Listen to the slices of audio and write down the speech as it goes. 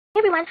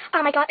everyone,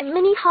 I got a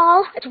mini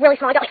haul. It's really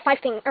small. I got like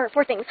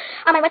 4 things.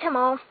 I went to a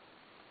mall,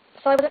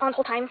 so I wasn't on the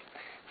whole time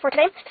for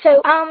today.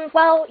 So,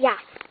 well, yeah.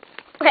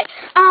 Okay,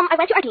 I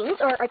went to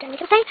Ardeen's, or Ardeen, you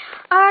can say,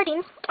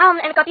 Ardeen's,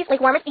 and I got these leg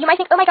warmers. You might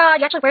think, oh my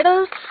god, you actually wear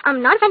those?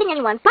 I'm not offending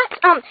anyone, but,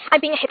 I'm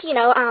being a hippie, you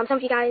know, some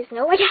of you guys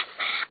know, I guess.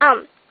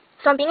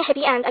 So I'm being a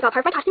hippie, and I got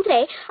part of my costume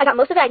today. I got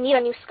most of it. I need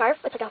a new scarf.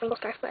 It's like a rainbow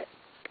scarf, but,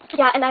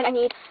 yeah, and then I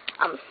need,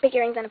 big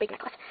earrings and a big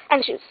necklace,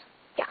 and shoes.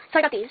 Yeah, so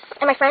I got these,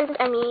 and my friend and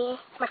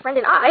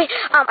I,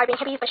 are being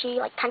hippies, but she,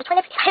 like, kind of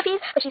turned hippies,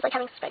 but she's, like,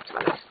 having spikes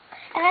on this.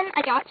 And then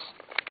I got,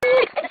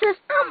 and this is,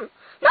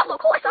 not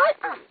local, I saw it,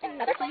 in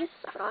another place,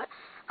 I forgot.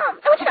 I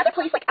went to another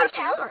place, like, out of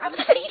town, or out of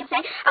the city, you can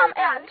say,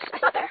 and I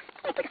saw it there.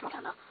 It's like a small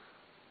town, though.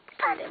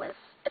 And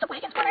it's a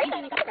wig and spray, and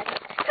I got it ready.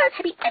 Because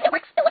hippie, and it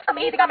looks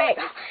amazing on me.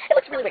 It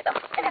looks really great, though.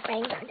 And it's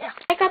bangs, and yeah.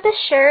 I got this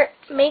shirt,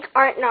 Make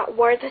Art Not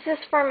War. This is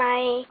for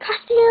my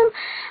costume,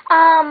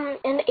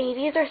 in the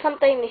 80s or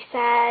something. They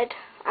said,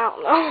 I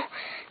don't know,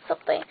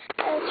 something.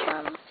 It's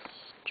from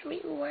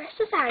Streetwear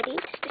Society,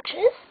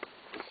 Stitches.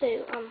 So,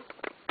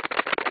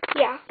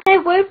 yeah. I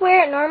would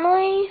wear it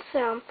normally,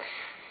 so,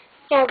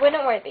 yeah, I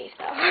wouldn't wear these,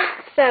 though.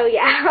 So,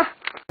 yeah.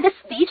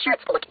 These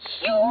shirts look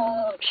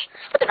huge,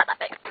 but they're not that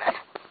big.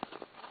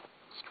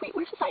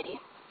 Streetwear Society.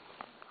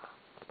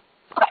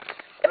 Okay,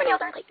 and my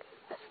nails are like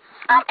this.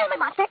 And my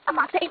monster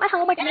ate my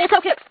homework, and it's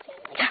so cute.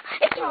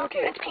 It's so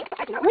cute. It's pink, but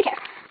I do not really care,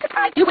 because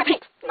I do wear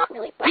pink. Not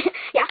really, but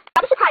yeah.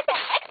 I'm a surprise bag.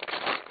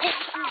 And,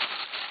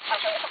 I'll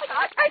show you the stuff I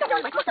got. I don't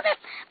really like most of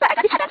it, but I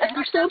got these headbands, and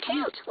they're so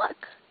cute.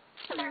 Look.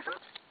 And they're from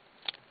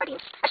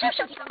Ardeen's. I should have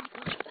showed you them.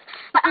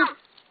 But,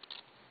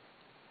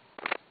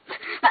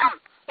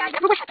 yeah, I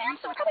never wear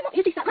headbands, so I probably won't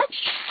use these that much.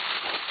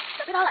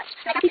 So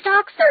I got these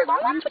socks. They're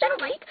long ones, which I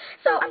don't like,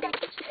 so I'm going to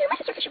give this to my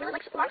sister because she really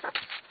likes long socks.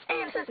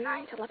 And this is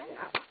 9 to 11.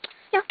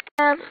 Yeah.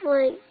 I have,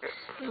 like,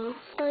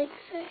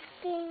 snowflakes, I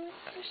think,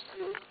 or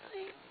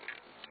something.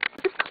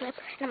 This clip,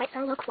 and it might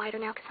sound a little quieter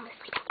now because I'm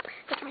sleeping.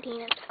 So for my Dean,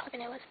 and this clip,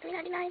 and it was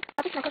 $3.99. I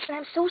got this necklace, and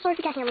I'm so sorry if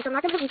you can't hear me, so I'm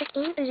not going to put music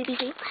in the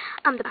BG.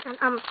 The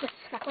background, this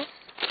necklace.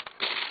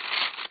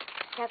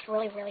 That's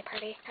really, really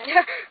pretty. Just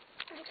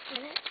a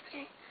minute,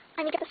 okay.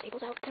 I need to get the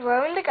staples out.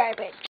 Throw in the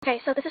garbage. Okay,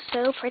 so this is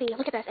so pretty.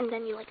 Look at this, and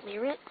then you, like,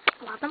 layer it.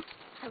 I love them.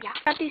 So, yeah.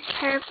 I got these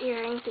pair of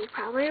earrings. You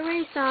probably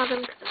already saw them,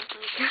 because I was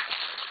like,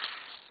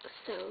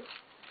 so,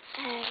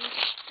 and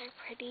they're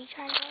pretty,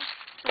 kind of.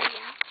 So,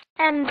 yeah.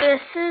 And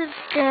this is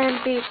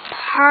gonna be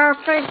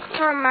perfect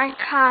for my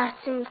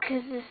costume,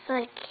 because it's,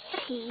 like,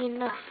 hitting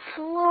the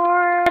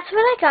floor. That's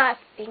what I got.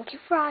 Thank you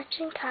for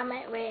watching.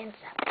 Comment, rate, and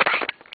subscribe.